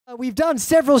We've done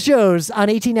several shows on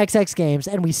 18xx games,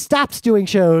 and we stopped doing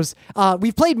shows.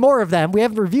 We've played more of them. We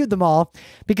haven't reviewed them all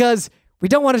because we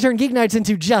don't want to turn Geek Nights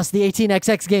into just the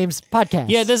 18xx games podcast.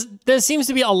 Yeah, there seems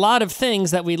to be a lot of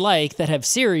things that we like that have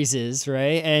series,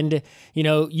 right? And, you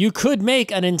know, you could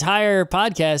make an entire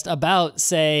podcast about,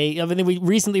 say, I mean,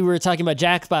 we were talking about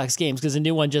Jackbox games because a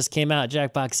new one just came out,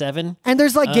 Jackbox 7. And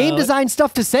there's like game design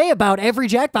stuff to say about every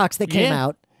Jackbox that came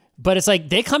out. But it's like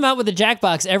they come out with a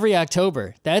Jackbox every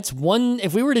October. That's one.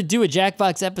 If we were to do a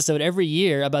Jackbox episode every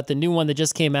year about the new one that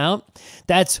just came out,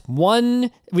 that's one.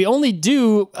 We only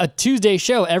do a Tuesday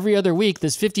show every other week.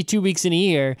 There's 52 weeks in a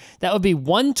year. That would be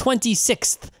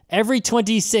 1/26th. Every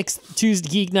 26th Tuesday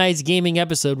Geek Nights gaming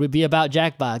episode would be about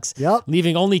Jackbox. Yep.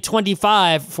 Leaving only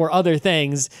 25 for other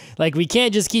things. Like, we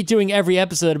can't just keep doing every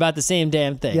episode about the same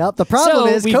damn thing. Yep. The problem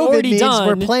is COVID means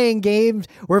we're playing games.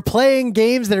 We're playing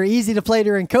games that are easy to play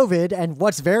during COVID, and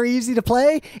what's very easy to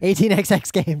play?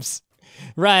 18xx games.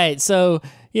 Right. So,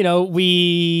 you know,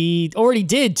 we already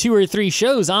did 2 or 3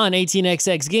 shows on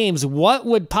 18xx games. What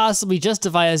would possibly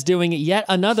justify us doing yet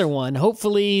another one?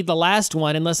 Hopefully the last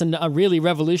one, unless a really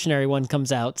revolutionary one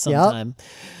comes out sometime. Yep.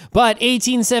 But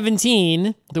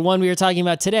 1817, the one we were talking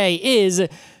about today, is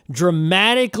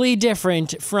dramatically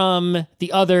different from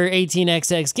the other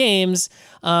 18xx games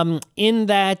in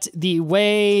that the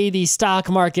way the stock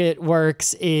market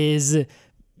works is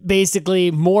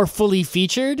basically more fully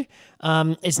featured.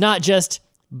 It's not just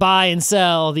buy and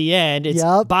sell, the end. It's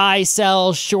buy,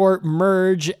 sell, short,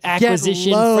 merge,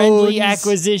 acquisition, friendly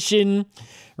acquisition,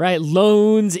 right?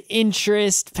 Loans,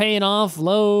 interest, paying off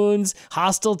loans,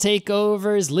 hostile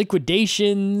takeovers,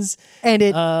 liquidations. And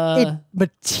it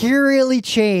materially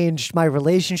changed my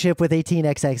relationship with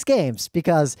 18xx games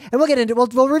because, and we'll get into,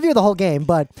 we'll review the whole game,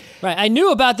 but. Right, I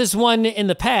knew about this one in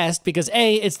the past because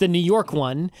A, it's the New York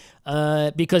one,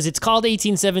 because it's called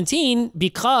 1817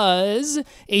 because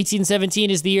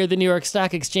 1817 is the year the New York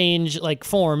Stock Exchange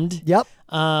formed. Yep.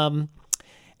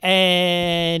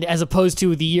 And as opposed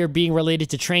to the year being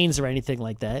related to trains or anything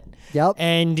like that. Yep.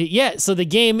 And yeah, so the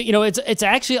game, you know, it's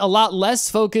actually a lot less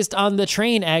focused on the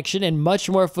train action and much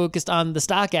more focused on the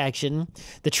stock action.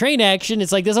 The train action,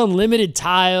 it's like there's unlimited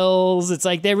tiles. It's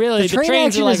like they really, the train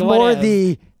action is more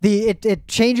it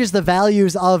changes the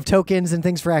values of tokens and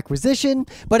things for acquisition,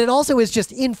 but it also is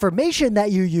just information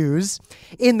that you use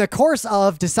in the course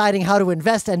of deciding how to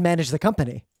invest and manage the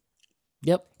company.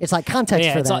 Yep. It's like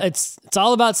context for that. It's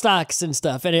all about stocks and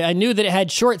stuff. And I knew that it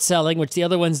had short selling, which the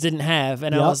other ones didn't have.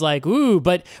 And I was like, ooh,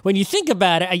 but when you think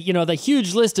about it, you know, the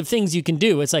huge list of things you can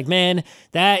do, it's like, man,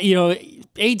 that, you know,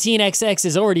 18xx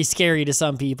is already scary to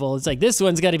some people. It's like, this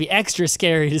one's got to be extra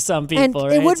scary to some people.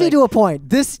 And right? it would be to a point.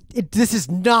 This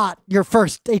is not your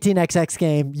first 18xx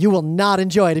game. You will not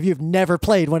enjoy it if you've never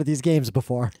played one of these games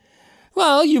before.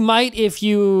 Well, you might if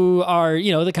you are,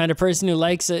 you know, the kind of person who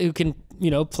likes, who can, you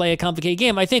know, play a complicated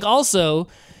game. I think also,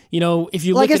 you know, if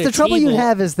you look at the trouble you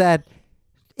have is that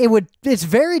it's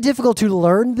very difficult to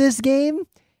learn this game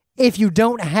if you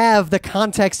don't have the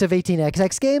context of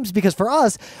 18xx games, because for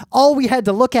us, all we had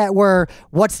to look at were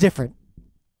what's different.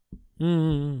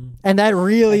 And that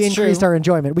really increased our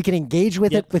enjoyment. We can engage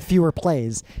with it with fewer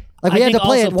plays. Like, we had to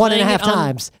play it 1.5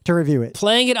 times to review it.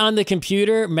 Playing it on the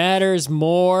computer matters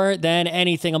more than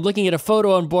anything. I'm looking at a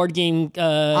photo on Board Game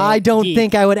I don't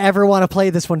think I would ever want to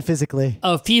play this one physically.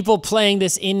 Of people playing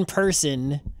this in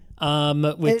person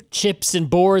with chips and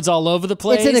boards all over the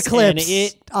place. It's an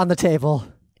Eclipse on the table.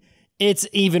 It's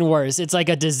even worse. It's like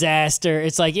a disaster.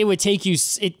 It's like it would take you,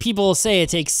 people say it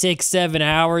takes 6-7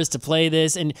 hours to play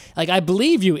this. And like, I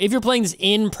believe you, if you're playing this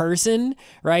in person,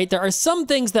 right, there are some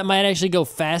things that might actually go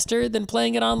faster than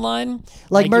playing it online.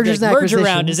 Like mergers and acquisitions. Merge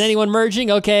around. Is anyone merging?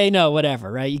 Okay, no,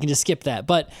 whatever, right? You can just skip that.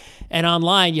 And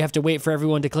online, you have to wait for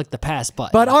everyone to click the pass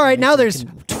button. But all right, now there's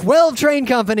 12 train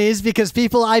companies because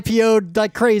people IPO'd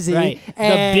like crazy. Right.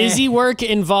 The busy work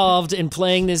involved in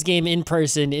playing this game in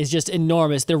person is just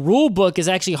enormous. The rule book is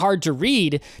actually hard to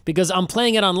read because I'm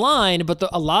playing it online, but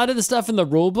a lot of the stuff in the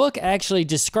rule book actually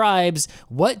describes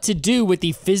what to do with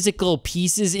the physical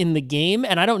pieces in the game,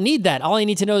 and I don't need that. All I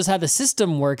need to know is how the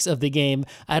system works of the game.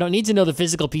 I don't need to know the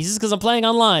physical pieces because I'm playing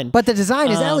online. But the design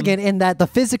is elegant in that the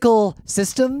physical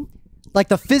system, like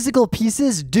the physical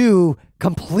pieces, do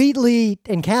completely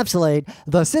encapsulate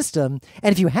the system.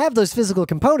 And if you have those physical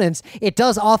components, it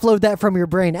does offload that from your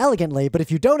brain elegantly. But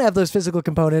if you don't have those physical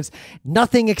components,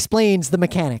 nothing explains the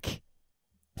mechanic.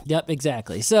 Yep,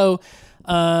 exactly. So,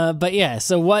 but yeah,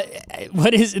 so what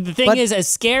is, the thing is, as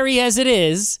scary as it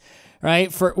is,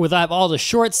 right, with all the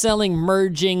short selling,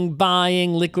 merging,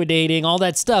 buying, liquidating, all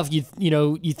that stuff, you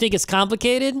know, you think it's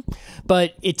complicated,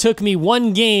 but it took me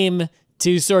one game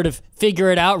to sort of figure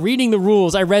it out. Reading the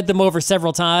rules, I read them over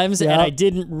several times, and I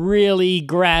didn't really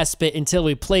grasp it until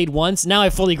we played once. Now I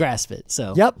fully grasp it.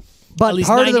 So yep, but at least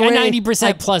part of the way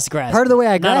 90% plus grasp. Part of the way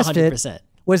I grasped it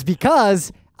was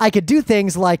because I could do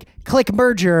things like click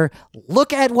merger,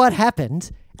 look at what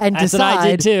happened, and that's decide. what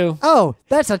I did too. Oh,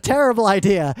 that's a terrible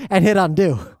idea, and hit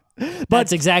undo. But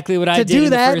that's exactly what I did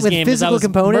in the first game. Physical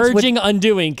components, merging,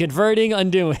 undoing, converting,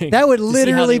 undoing. That would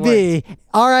literally be,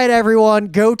 all right, everyone,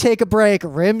 go take a break.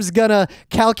 Rim's gonna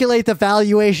calculate the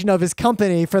valuation of his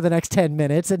company for the next 10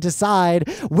 minutes and decide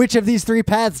which of these 3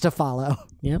 paths to follow.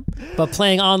 Yep. But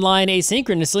playing online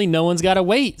asynchronously, no one's got to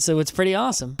wait, so it's pretty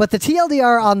awesome. But the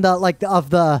TLDR on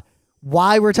the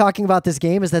why we're talking about this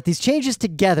game is that these changes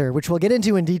together, which we'll get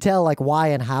into in detail, like why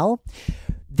and how,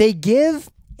 they give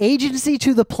agency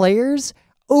to the players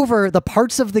over the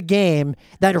parts of the game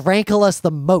that rankle us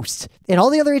the most. In all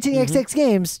the other 18xx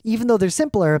games, even though they're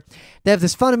simpler, they have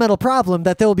this fundamental problem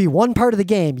that there will be one part of the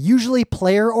game, usually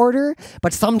player order,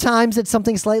 but sometimes it's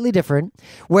something slightly different,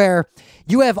 where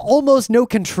you have almost no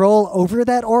control over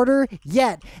that order,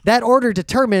 yet that order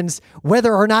determines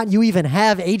whether or not you even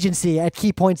have agency at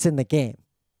key points in the game.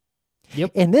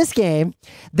 Yep. In this game,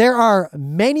 there are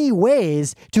many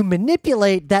ways to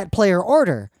manipulate that player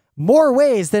order, more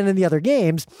ways than in the other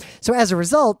games. So as a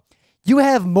result, you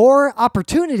have more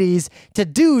opportunities to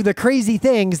do the crazy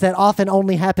things that often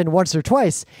only happen once or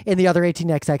twice in the other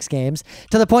 18xx games,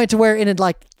 to the point to where in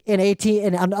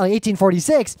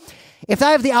 1846, if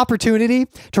I have the opportunity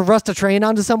to rust a train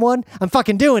onto someone, I'm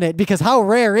fucking doing it, because how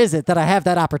rare is it that I have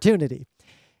that opportunity?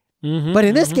 But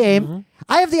in this game,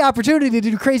 I have the opportunity to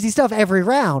do crazy stuff every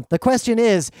round. The question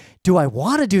is, do I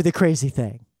want to do the crazy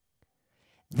thing?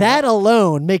 That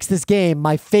alone makes this game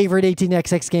my favorite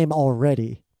 18xx game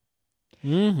already.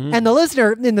 And the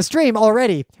listener in the stream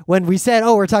already, when we said,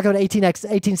 oh, we're talking about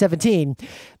 1817,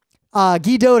 Guy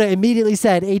Doda immediately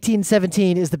said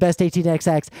 1817 is the best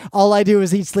 18xx. All I do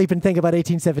is eat, sleep, and think about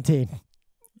 1817.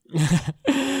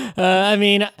 I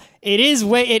mean, it is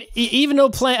even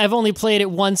though I've only played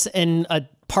it once in a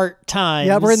part-time.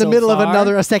 Yeah, we're in the middle far. of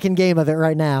a second game of it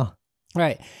right now.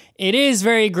 Right. It is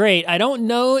very great. I don't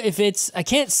know if I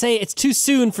can't say it's too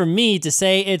soon for me to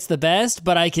say it's the best,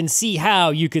 but I can see how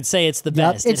you could say it's the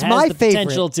best. It's it has my the favorite.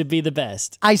 potential to be the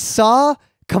best. I saw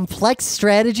complex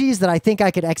strategies that I think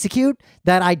I could execute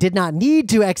that I did not need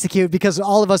to execute because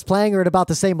all of us playing are at about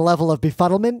the same level of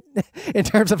befuddlement in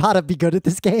terms of how to be good at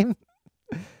this game.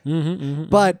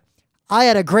 But I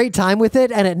had a great time with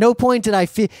it, and at no point did I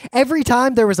feel... Every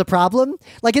time there was a problem,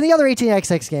 like in the other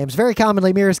 18xx games, very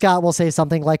commonly Mira Scott will say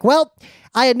something like, well,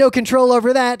 I had no control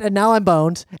over that, and now I'm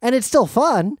boned. And it's still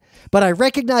fun, but I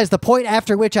recognize the point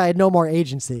after which I had no more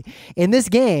agency. In this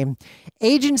game,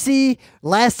 agency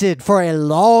lasted for a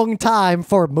long time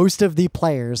for most of the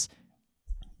players.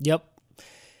 Yep.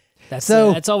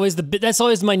 That's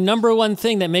always my number one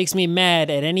thing that makes me mad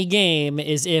at any game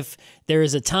is if there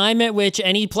is a time at which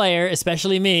any player,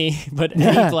 especially me, but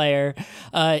any player,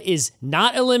 is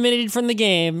not eliminated from the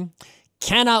game,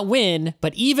 cannot win,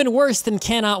 but even worse than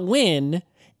cannot win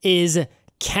is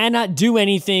cannot do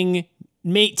anything,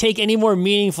 take any more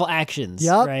meaningful actions,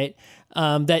 right?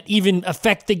 That even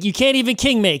affect you can't even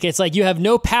king make. It's like you have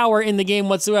no power in the game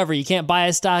whatsoever. You can't buy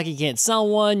a stock, you can't sell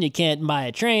one, you can't buy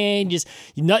a train,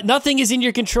 nothing is in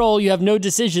your control. You have no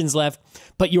decisions left,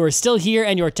 but you are still here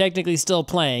and you're technically still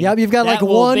playing. Yep, you've got that like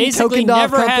one tokened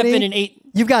off company. In 8.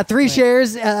 You've got 3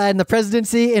 shares in the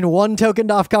presidency in one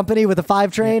tokened off company with a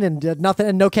 5 train and nothing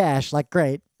and no cash. Like,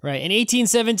 great. Right. In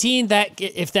 1817,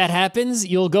 if that happens,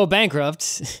 you'll go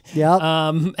bankrupt. Yep.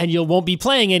 And you won't be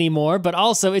playing anymore. But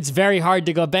also, it's very hard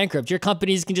to go bankrupt. Your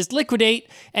companies can just liquidate,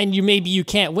 and maybe you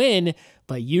can't win,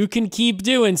 but you can keep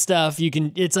doing stuff.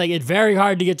 It's very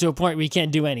hard to get to a point where you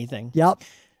can't do anything. Yep.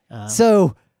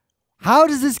 So, how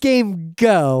does this game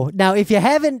go? Now, if you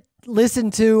haven't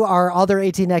listened to our other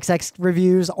 18xx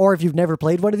reviews, or if you've never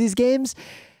played one of these games,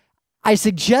 I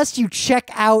suggest you check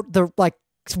out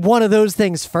one of those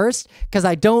things first, because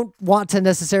I don't want to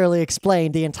necessarily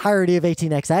explain the entirety of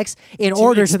 18xx in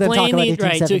order to then talk about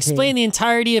 1817. Right, to explain the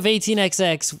entirety of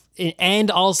 18xx and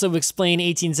also explain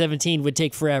 1817 would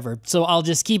take forever. So I'll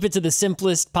just keep it to the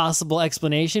simplest possible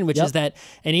explanation, which is that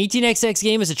an 18xx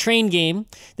game is a train game.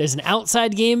 There's an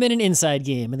outside game and an inside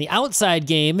game. In the outside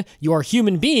game, you are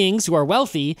human beings who are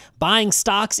wealthy buying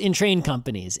stocks in train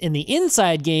companies. In the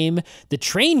inside game, the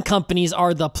train companies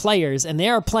are the players, and they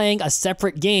are playing a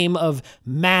separate game of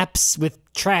maps with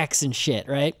tracks and shit,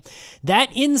 right? That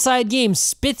inside game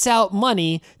spits out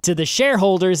money to the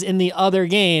shareholders in the other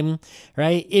game,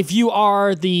 right? If you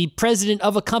are the president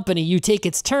of a company, you take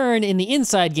its turn in the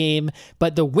inside game,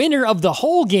 but the winner of the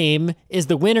whole game is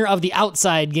the winner of the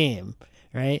outside game,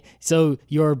 right? So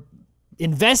you're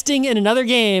investing in another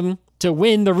game to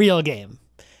win the real game,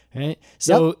 right?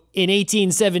 So in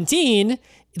 1817,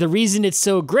 the reason it's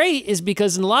so great is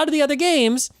because in a lot of the other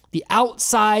games, the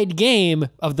outside game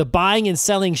of the buying and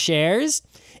selling shares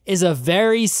is a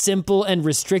very simple and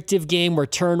restrictive game where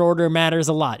turn order matters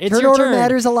a lot. It's turn your order turn.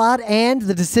 matters a lot, and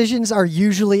the decisions are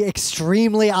usually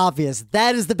extremely obvious.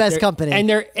 That is the best company. And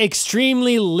they're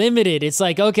extremely limited. It's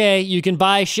like, okay, you can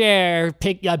buy share,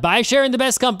 buy share in the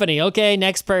best company. Okay,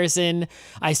 next person.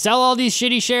 I sell all these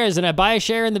shitty shares and I buy a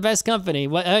share in the best company.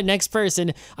 Next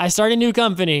person. I start a new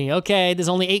company. Okay, there's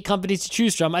only 8 companies to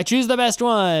choose from. I choose the best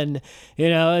one. You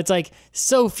know, it's like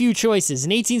so few choices. In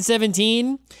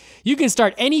 1817, you can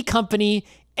start any company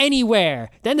anywhere.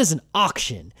 Then there's an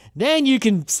auction. Then you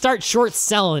can start short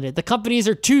selling it. The companies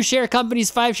are 2-share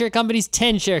companies, 5-share companies,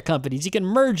 10-share companies. You can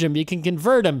merge them. You can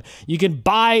convert them. You can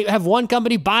have one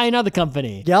company buy another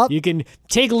company. Yep. You can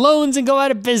take loans and go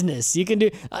out of business. You can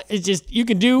do, you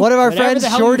can do one of our whatever friends the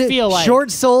hell you feel like.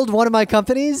 short sold one of my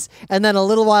companies, and then a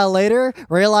little while later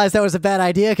realized that was a bad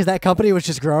idea because that company was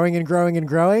just growing and growing and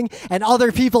growing, and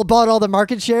other people bought all the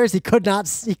market shares. He could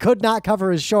not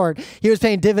cover his short. He was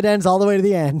paying dividends all the way to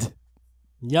the end.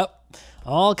 Yep.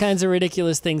 All kinds of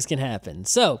ridiculous things can happen.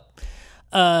 So,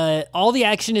 all the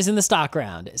action is in the stock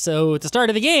round. So, at the start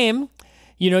of the game,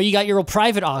 you know, you got your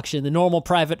private auction, the normal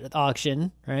private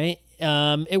auction, right?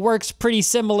 It works pretty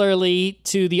similarly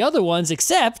to the other ones,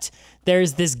 except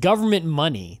there's this government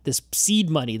money, this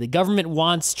seed money. The government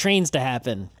wants trains to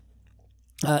happen.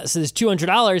 So there's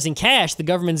 $200 in cash the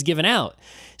government's given out.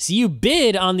 So you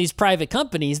bid on these private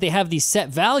companies. They have these set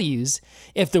values.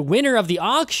 If the winner of the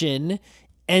auction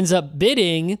ends up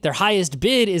bidding, their highest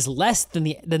bid is less than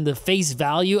the face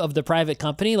value of the private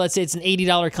company. Let's say it's an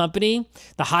 $80 company.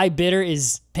 The high bidder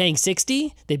is paying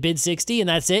 $60. They bid $60 and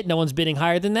that's it. No one's bidding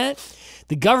higher than that.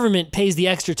 The government pays the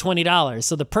extra $20.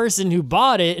 So the person who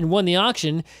bought it and won the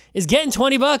auction is getting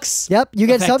 $20. Yep, you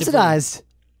get subsidized.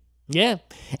 Yeah.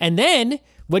 And then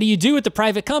what do you do with the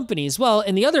private companies? Well,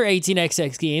 in the other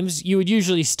 18xx games, you would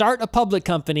usually start a public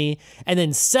company and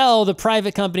then sell the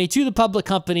private company to the public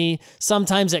company,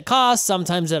 sometimes at cost,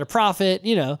 sometimes at a profit,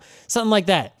 you know, something like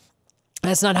that.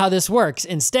 That's not how this works.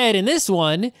 Instead, in this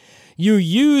one, you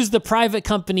use the private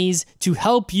companies to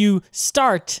help you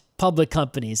start public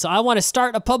companies. So I want to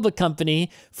start a public company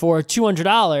for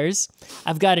 $200.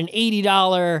 I've got an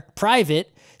 $80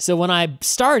 private. So when I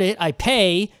start it, I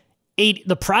pay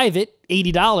the private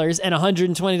 $80 and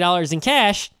 $120 in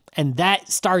cash, and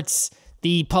that starts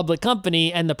the public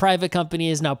company, and the private company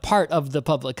is now part of the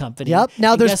public company. Yep.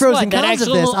 Now there's pros and cons of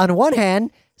this. On one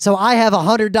hand, so I have a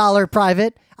 $100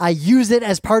 private. I use it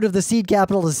as part of the seed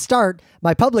capital to start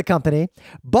my public company,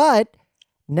 but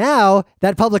now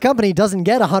that public company doesn't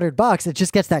get $100. It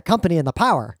just gets that company and the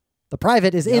power. The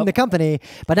private is in the company,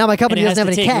 but now my company doesn't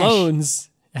have any cash.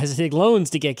 It has to take loans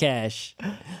to get cash.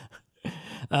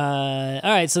 All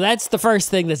right, so that's the first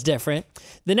thing that's different.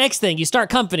 The next thing, you start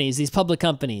companies, these public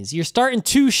companies. You're starting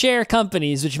 2-share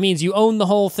companies, which means you own the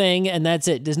whole thing, and that's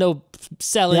it. There's no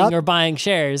selling or buying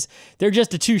shares. They're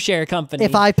just a 2-share company.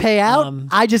 If I pay out,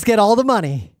 I just get all the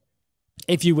money.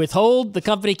 If you withhold, the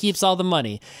company keeps all the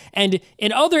money. And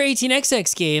in other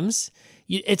 18xx games,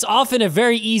 it's often a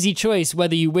very easy choice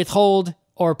whether you withhold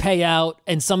or pay out,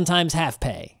 and sometimes half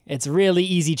pay. It's a really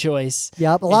easy choice.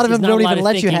 Yep, a lot of them don't even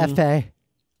let you half pay.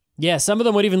 Yeah, some of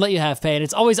them would even let you half pay, and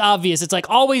it's always obvious. It's like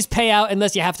always pay out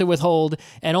unless you have to withhold,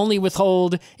 and only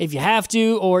withhold if you have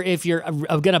to or if you're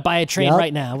going to buy a train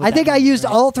right now. I think I used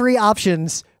all 3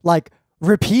 options like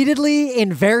repeatedly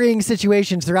in varying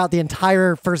situations throughout the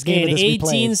entire first game of this we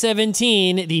played. In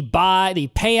 1817, the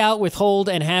payout, withhold,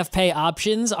 and half pay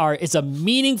options it's a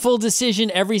meaningful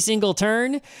decision every single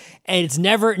turn, and it's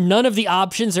none of the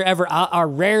options are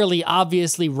rarely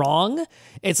obviously wrong.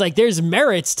 It's like there's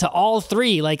merits to all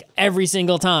 3, like every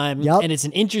single time. Yep. And it's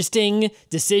an interesting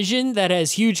decision that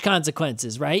has huge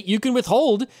consequences, right? You can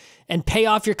withhold and pay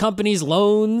off your company's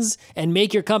loans and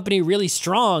make your company really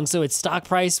strong so its stock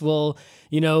price will,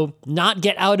 not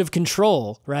get out of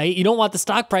control, right? You don't want the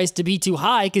stock price to be too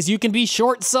high because you can be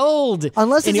short sold.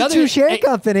 Unless it's a 2-share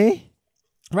company.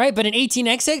 Right, but in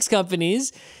 18xx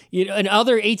companies, in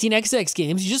other 18xx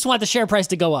games, you just want the share price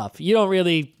to go up. You don't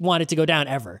really want it to go down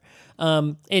ever.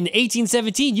 In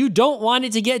 1817, you don't want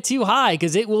it to get too high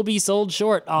because it will be sold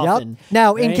short often.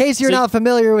 Now, in case you're not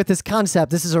familiar with this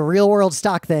concept, this is a real world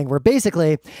stock thing where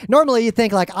basically, normally you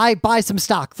think like I buy some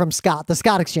stock from Scott, the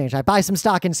Scott exchange. I buy some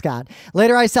stock in Scott.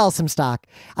 Later, I sell some stock.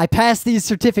 I pass these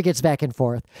certificates back and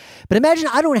forth. But imagine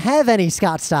I don't have any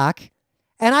Scott stock.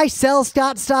 And I sell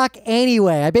Scott stock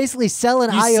anyway. I basically sell an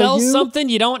IOU. You sell something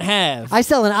you don't have. I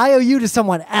sell an IOU to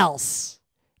someone else.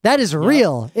 That is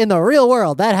real in the real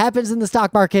world. That happens in the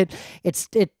stock market.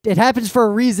 It happens for a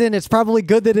reason. It's probably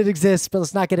good that it exists, but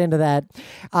let's not get into that.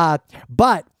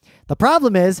 But the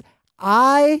problem is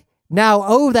I now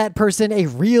owe that person a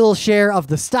real share of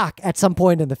the stock at some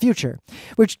point in the future,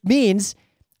 which means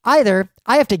either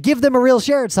I have to give them a real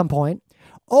share at some point,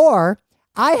 or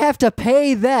I have to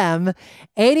pay them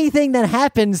anything that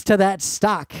happens to that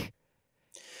stock.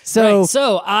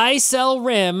 So I sell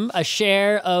Rim a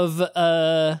share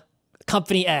of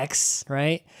Company X,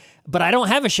 right? But I don't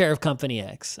have a share of Company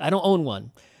X. I don't own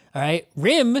one. All right.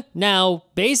 Rim now,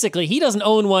 basically, he doesn't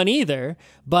own one either,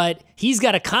 but he's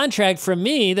got a contract from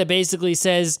me that basically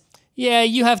says, yeah,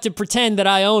 you have to pretend that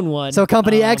I own one. So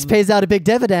Company X pays out a big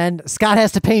dividend. Scott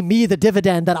has to pay me the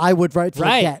dividend that I would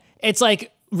rightfully get. It's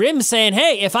like Rim saying,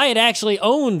 hey, if I had actually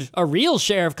owned a real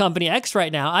share of Company X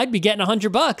right now, I'd be getting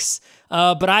 $100.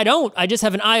 But I don't. I just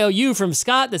have an IOU from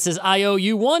Scott that says I owe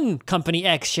you one Company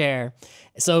X share.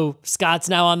 So Scott's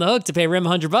now on the hook to pay Rim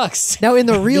 $100. Now, in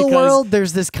the real world,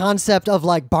 there's this concept of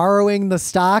like borrowing the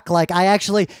stock. Like I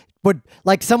actually would,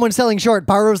 like someone selling short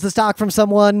borrows the stock from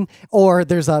someone, or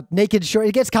there's a naked short.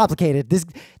 It gets complicated. This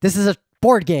is a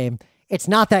board game. It's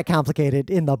not that complicated.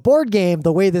 In the board game,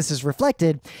 the way this is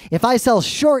reflected, if I sell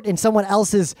short in someone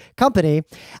else's company,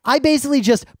 I basically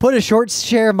just put a short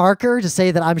share marker to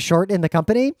say that I'm short in the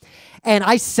company, and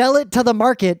I sell it to the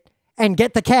market and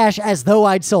get the cash as though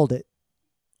I'd sold it.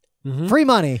 Free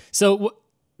money. So,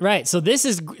 right. So this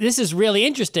is really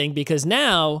interesting because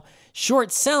now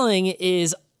short selling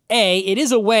is it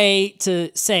is a way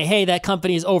to say, hey, that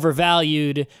company is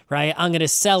overvalued, right? I'm going to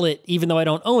sell it even though I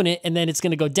don't own it, and then it's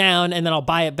going to go down, and then I'll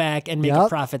buy it back and make a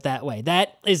profit that way.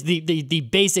 That is the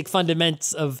basic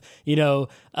fundamentals of,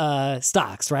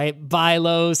 stocks, right? Buy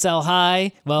low, sell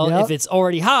high. Well, if it's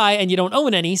already high and you don't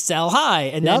own any, sell high.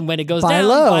 And then when it goes down,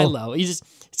 buy low. It's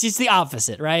just the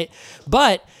opposite, right?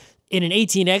 But in an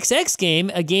 18xx game,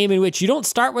 a game in which you don't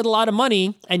start with a lot of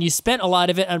money and you spent a lot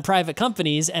of it on private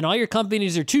companies, and all your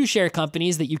companies are two-share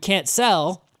companies that you can't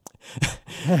sell,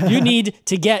 you need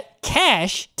to get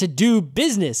cash to do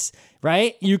business,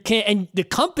 right? You can't, and the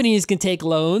companies can take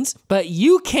loans, but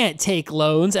you can't take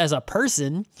loans as a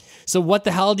person. So what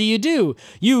the hell do?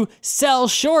 You sell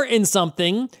short in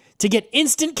something to get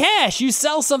instant cash. You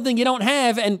sell something you don't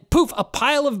have, and poof, a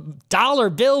pile of dollar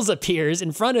bills appears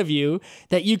in front of you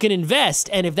that you can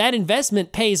invest. And if that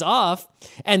investment pays off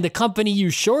and the company you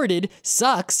shorted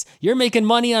sucks, you're making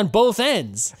money on both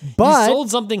ends. But you sold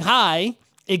something high,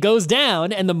 it goes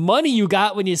down, and the money you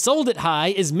got when you sold it high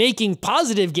is making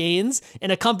positive gains in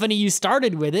a company you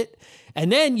started with it.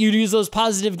 And then you'd use those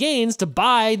positive gains to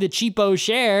buy the cheapo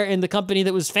share in the company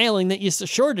that was failing that you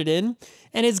shorted in,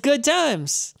 and it's good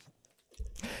times.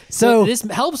 So this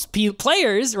helps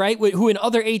players, right, who in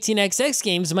other 18xx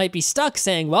games might be stuck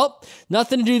saying, well,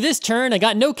 nothing to do this turn, I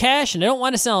got no cash and I don't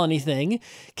want to sell anything,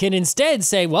 can instead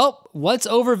say, well, what's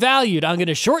overvalued? I'm going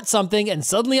to short something and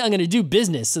suddenly I'm going to do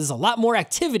business. So there's a lot more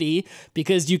activity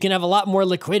because you can have a lot more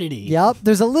liquidity. Yep.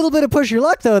 There's a little bit of push your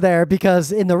luck though there,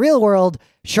 because in the real world,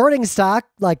 shorting stock,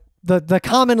 like the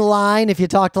common line, if you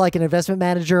talk to like an investment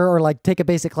manager or like take a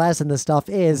basic class in this stuff,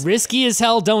 is risky as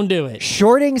hell, don't do it.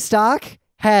 Shorting stock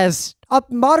has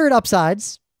moderate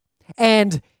upsides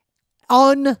and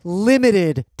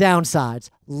unlimited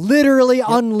downsides. Literally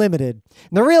unlimited.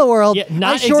 In the real world,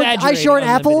 I short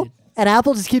Apple, and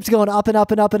Apple just keeps going up and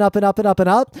up and up and up and up and up and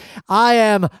up. I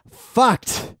am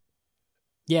fucked.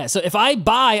 Yeah, so if I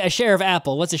buy a share of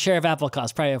Apple, what's a share of Apple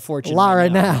cost? Probably a fortune. A lot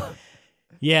right now.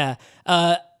 Yeah.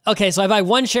 Okay, so I buy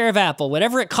one share of Apple,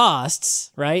 whatever it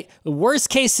costs, right? The worst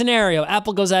case scenario,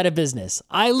 Apple goes out of business.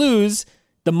 I lose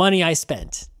the money I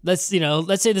spent. Let's say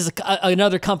there's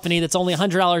another company that's only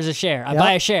 $100 a share. I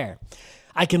buy a share.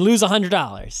 I can lose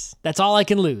 $100. That's all I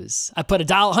can lose. I put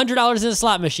 $100 in a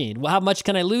slot machine. Well, how much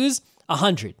can I lose?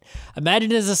 100.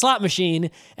 Imagine it as a slot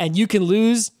machine, and you can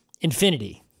lose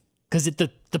infinity because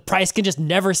the price can just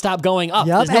never stop going up.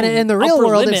 Yep. And in the real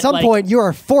world, at some point, you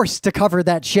are forced to cover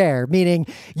that share, meaning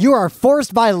you are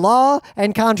forced by law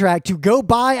and contract to go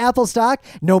buy Apple stock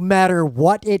no matter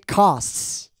what it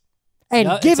costs.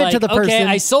 And give it to the person. Okay,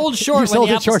 I sold short when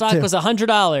the Apple stock was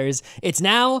 $100. It's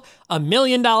now $1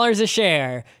 million a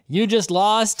share. You just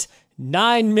lost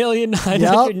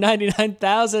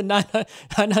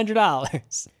 $9,999,900.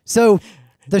 So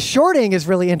the shorting is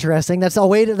really interesting. That's a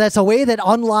way that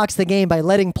unlocks the game by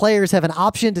letting players have an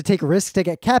option to take risks to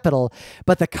get capital,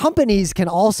 but the companies can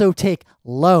also take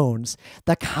loans.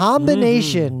 The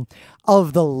combination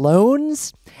of the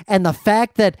loans and the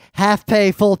fact that half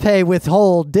pay, full pay,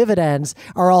 withhold, dividends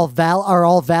are all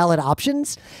valid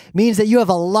options means that you have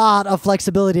a lot of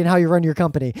flexibility in how you run your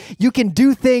company. You can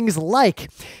do things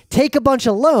like take a bunch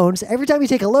of loans. Every time you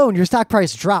take a loan, your stock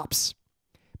price drops,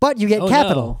 but you get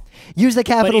capital. No. Use the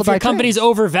capital. But if your company's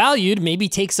overvalued, maybe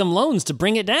take some loans to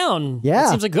bring it down. Yeah. That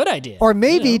seems a good idea. Or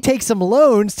maybe take some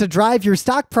loans to drive your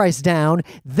stock price down,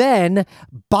 then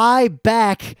buy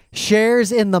back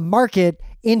shares in the market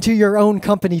into your own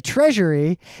company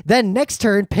treasury. Then next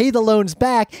turn, pay the loans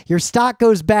back, your stock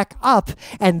goes back up,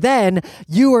 and then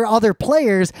you or other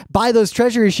players buy those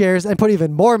treasury shares and put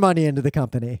even more money into the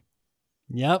company.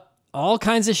 Yep. All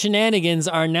kinds of shenanigans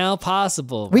are now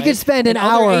possible. We right? could spend an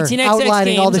hour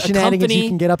outlining all the shenanigans you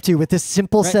can get up to with this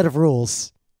simple set of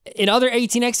rules. In other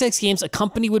 18xx games, a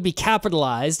company would be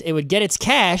capitalized. It would get its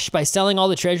cash by selling all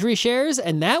the treasury shares,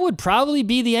 and that would probably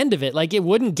be the end of it. Like, it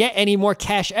wouldn't get any more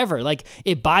cash ever. Like,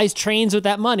 it buys trains with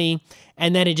that money,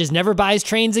 and then it just never buys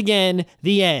trains again.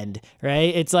 The end,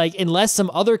 right? It's like, unless some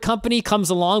other company comes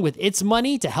along with its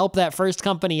money to help that first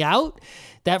company out,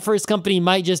 that first company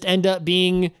might just end up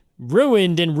being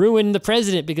ruined and ruin the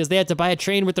president because they had to buy a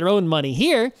train with their own money.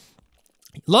 Here,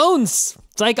 loans.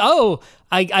 It's like, oh,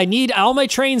 I need all my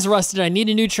trains rusted. I need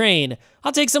a new train.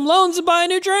 I'll take some loans and buy a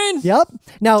new train. Yep.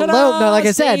 Now, like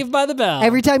I said, Saved by the bell.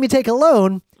 Every time you take a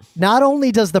loan, not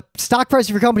only does the stock price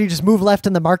of your company just move left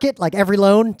in the market, like every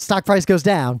loan, stock price goes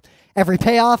down. Every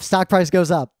payoff, stock price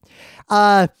goes up.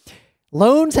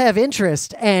 Loans have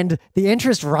interest, and the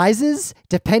interest rises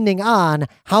depending on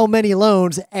how many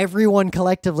loans everyone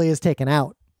collectively has taken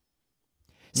out.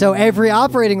 So every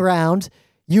operating round,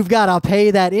 you've got to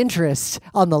pay that interest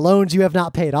on the loans you have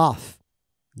not paid off.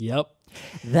 Yep.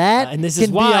 And this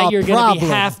is why you're going to be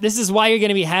half. This is why you're going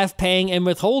to be half paying and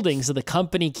withholding, so the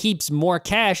company keeps more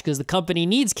cash because the company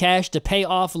needs cash to pay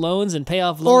off loans and pay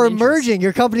off loan Or interest. merging.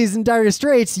 Your company's in dire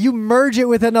straits. You merge it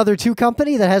with another 2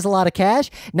 company that has a lot of cash.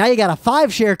 Now you got a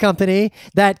 5-share company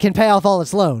that can pay off all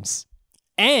its loans.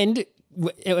 And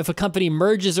if a company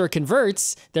merges or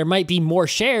converts, there might be more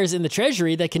shares in the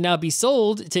treasury that can now be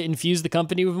sold to infuse the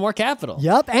company with more capital.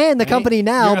 Yep, and the company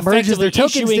now merges their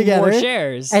tokens together. More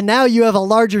shares. And now you have a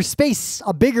larger space,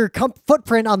 a bigger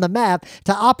footprint on the map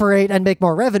to operate and make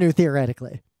more revenue,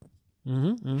 theoretically.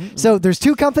 So there's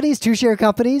 2 companies, 2-share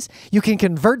companies. You can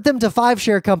convert them to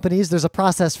 5-share companies. There's a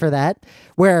process for that,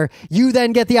 where you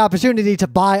then get the opportunity to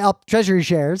buy up treasury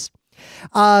shares.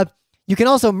 You can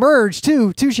also merge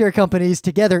 2-share companies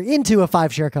together into a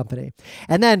 5-share company.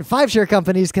 And then 5-share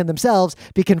companies can themselves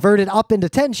be converted up into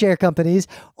 10-share companies,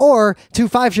 or 2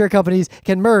 5-share companies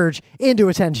can merge into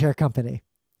a 10-share company.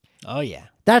 Oh, yeah.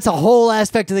 That's a whole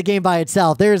aspect of the game by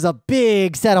itself. There's a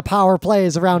big set of power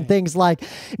plays around things like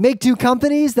make 2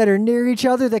 companies that are near each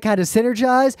other that kind of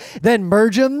synergize, then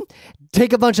merge them,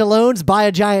 take a bunch of loans, buy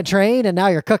a giant train, and now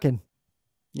you're cooking.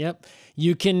 Yep.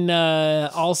 You can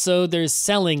also, there's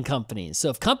selling companies. So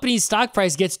if company's stock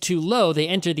price gets too low, they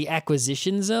enter the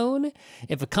acquisition zone.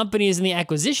 If a company is in the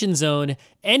acquisition zone,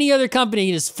 any other company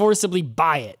can just forcibly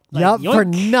buy it. Like, for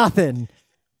nothing.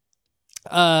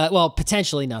 Well,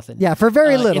 potentially nothing. Yeah, for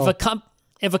very little.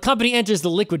 If a company enters the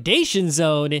liquidation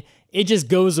zone, it just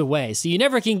goes away. So you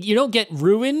don't get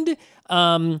ruined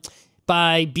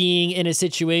by being in a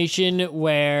situation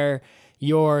where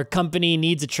your company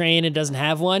needs a train and doesn't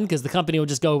have one, because the company will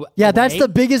just go away, that's the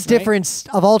biggest difference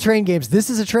of all train games. This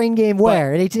is a train game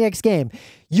where, an 18x game,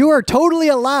 you are totally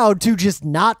allowed to just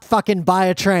not fucking buy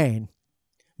a train.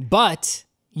 But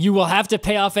you will have to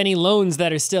pay off any loans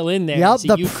that are still in there. Yep,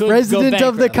 so the president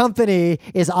of the company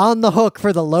is on the hook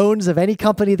for the loans of any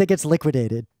company that gets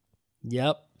liquidated.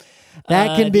 Yep.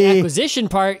 That can be... The acquisition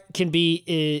part can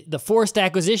be the forced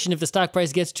acquisition if the stock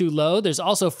price gets too low. There's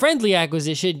also friendly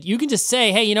acquisition. You can just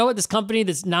say, hey, you know what? This company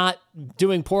that's not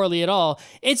doing poorly at all,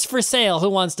 it's for sale. Who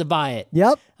wants to buy it?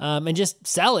 Yep. And just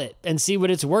sell it and see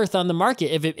what it's worth on the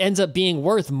market. If it ends up being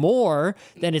worth more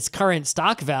than its current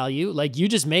stock value, like, you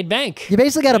just made bank. You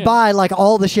basically got to buy like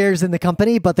all the shares in the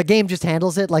company, but the game just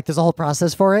handles it. Like, there's a whole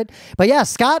process for it. But yeah,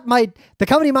 the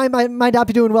company might not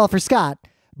be doing well for Scott,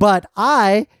 but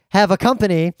I have a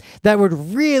company that would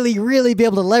really, really be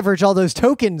able to leverage all those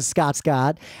tokens Scott's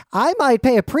got. I might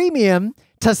pay a premium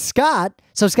to Scott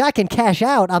so Scott can cash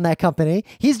out on that company.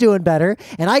 He's doing better,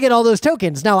 and I get all those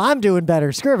tokens. Now I'm doing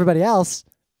better. Screw everybody else.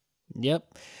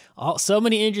 Yep. So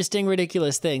many interesting,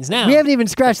 ridiculous things. Now we haven't even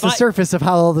scratched the surface of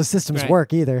how all the systems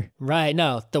work either. Right.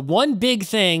 No, the one big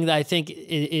thing that I think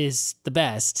is the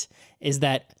best is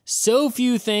that so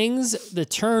few things, the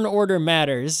turn order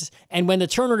matters. And when the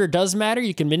turn order does matter,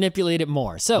 you can manipulate it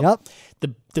more. So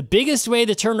the biggest way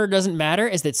the turn order doesn't matter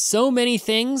is that so many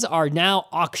things are now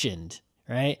auctioned,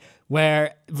 right?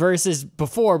 Where versus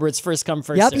before where it's first come,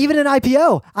 first served. Even an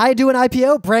IPO. I do an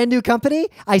IPO, brand new company.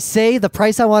 I say the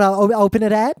price I want to open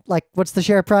it at, like what's the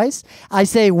share price. I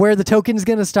say where the token's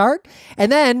going to start. And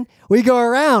then we go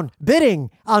around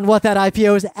bidding on what that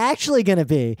IPO is actually going to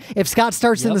be. If Scott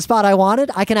starts in the spot I wanted,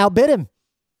 I can outbid him.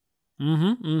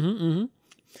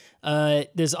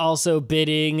 There's also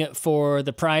bidding for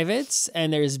the privates,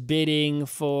 and there's bidding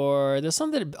for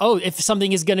if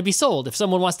something is going to be sold. If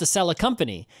someone wants to sell a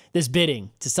company, there's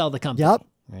bidding to sell the company. Yep.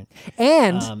 Right.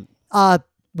 And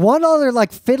one other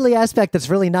like fiddly aspect that's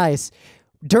really nice.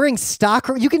 During stock,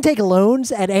 you can take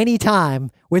loans at any time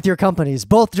with your companies,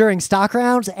 both during stock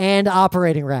rounds and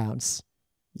operating rounds.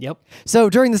 Yep.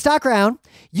 So during the stock round,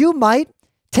 you might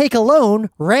take a loan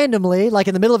randomly, like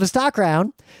in the middle of a stock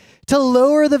round, to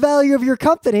lower the value of your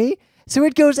company, so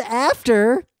it goes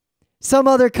after some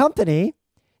other company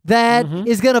that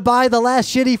is going to buy the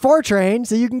last shitty 4 train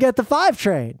so you can get the 5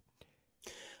 train.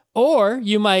 Or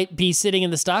you might be sitting in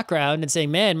the stock round and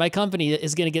saying, man, my company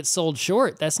is going to get sold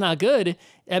short. That's not good.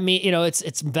 I mean,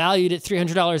 it's valued at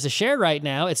 $300 a share right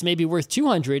now. It's maybe worth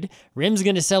 $200. RIM's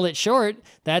going to sell it short.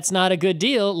 That's not a good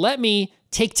deal. Let me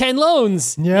take 10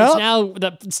 loans. Yep. Now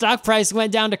the stock price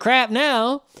went down to crap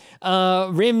now.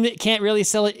 RIM can't really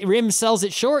sell it. RIM sells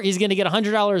it short. He's going to get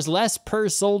 $100 less per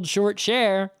sold short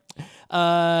share.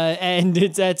 And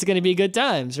that's going to be good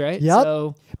times, right? Yep.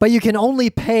 So, but you can only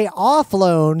pay off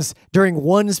loans during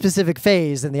one specific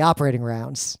phase in the operating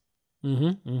rounds.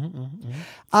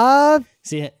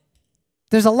 See,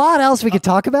 there's a lot else we could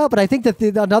talk about, but I think that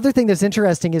another thing that's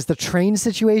interesting is the train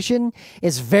situation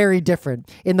is very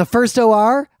different. In the first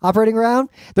OR operating round,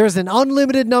 there's an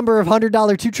unlimited number of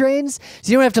 $100 2 trains,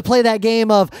 so you don't have to play that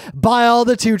game of buy all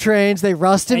the 2 trains, they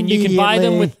rust immediately. You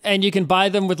can buy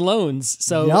them with loans,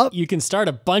 so you can start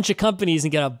a bunch of companies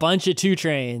and get a bunch of 2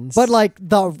 trains. But like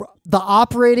the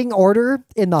operating order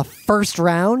in the first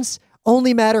rounds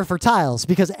only matter for tiles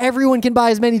because everyone can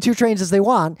buy as many 2 trains as they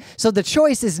want. So the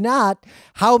choice is not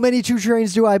how many 2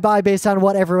 trains do I buy based on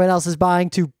what everyone else is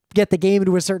buying to get the game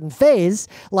into a certain phase,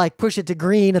 like push it to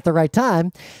green at the right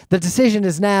time. The decision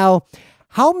is now,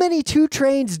 how many 2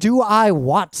 trains do I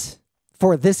want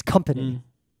for this company?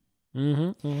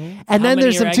 And then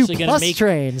there's some 2+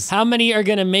 trains. How many are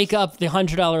going to make up the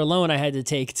 $100 loan I had to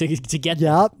take to get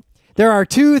them? Yep. There are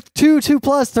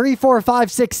 2+, 3, 4,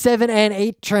 5, 6, 7, and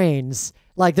 8 trains.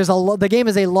 Like the game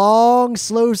is a long,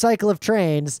 slow cycle of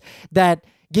trains that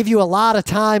give you a lot of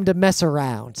time to mess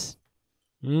around.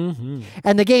 And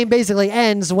the game basically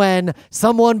ends when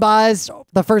someone buys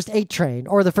the first 8 train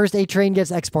or the first 8 train gets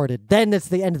exported. Then it's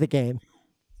the end of the game.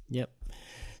 Yep.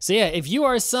 So yeah, if you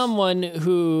are someone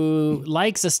who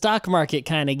likes a stock market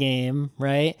kind of game,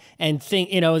 right, and think,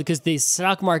 because the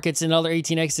stock markets in other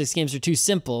 18xx games are too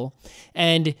simple,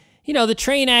 and, the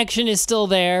train action is still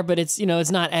there, but it's,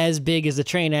 it's not as big as the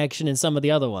train action in some of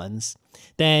the other ones,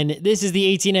 then this is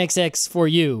the 18xx for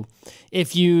you.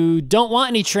 If you don't want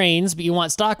any trains, but you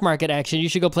want stock market action, you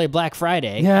should go play Black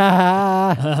Friday.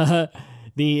 Yeah.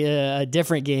 The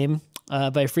different game.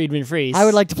 By Friedman Freeze. I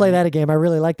would like to play that game. I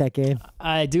really like that game.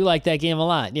 I do like that game a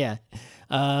lot, yeah.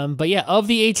 But yeah, of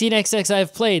the 18xx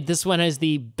I've played, this one has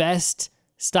the best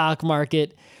stock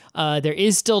market. There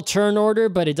is still turn order,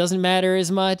 but it doesn't matter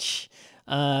as much.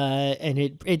 And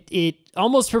it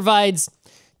almost provides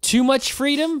too much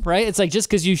freedom, right? It's like just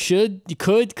because you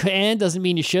could, can, doesn't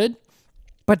mean you should.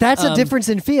 But that's a difference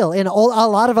in feel. In a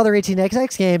lot of other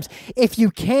 18xx games, if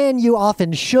you can, you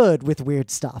often should with weird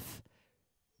stuff.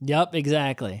 Yep,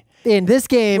 exactly. In this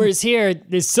game... Whereas here,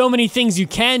 there's so many things you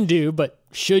can do, but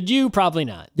should you? Probably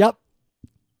not. Yep.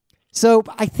 So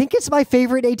I think it's my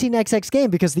favorite 18xx game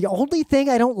because the only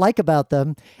thing I don't like about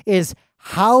them is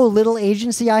how little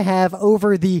agency I have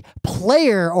over the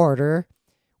player order,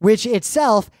 which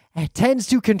itself tends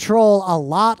to control a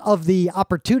lot of the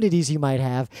opportunities you might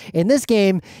have. In this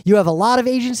game, you have a lot of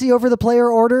agency over the player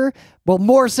order, well,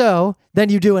 more so than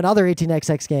you do in other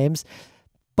 18xx games.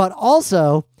 But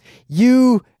also,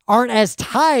 you aren't as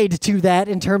tied to that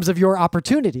in terms of your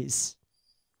opportunities.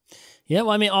 Yeah,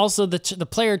 well, I mean, also the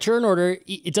player turn order,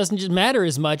 it doesn't just matter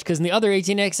as much because in the other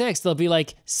 18xx, there'll be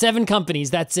like 7 companies.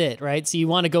 That's it, right? So you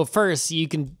want to go first, so you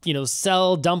can,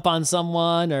 sell, dump on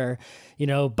someone, or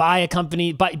buy a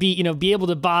company, be able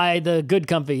to buy the good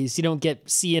companies. You don't get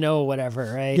C and O or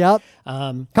whatever, right? Yep.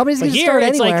 Companies can just start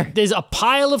anywhere. Like there's a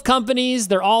pile of companies.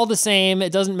 They're all the same.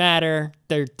 It doesn't matter.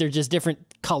 They're just different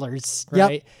colors,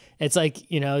 right? Yep. It's like,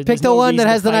 pick the one that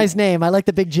has the nice name. I like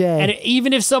the big J. And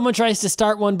even if someone tries to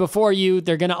start one before you,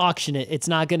 they're going to auction it. It's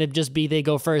not going to just be they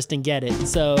go first and get it.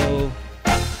 So,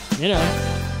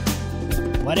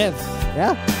 whatever.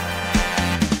 Yeah.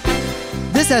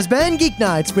 This has been Geek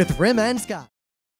Nights with Rim and Scott.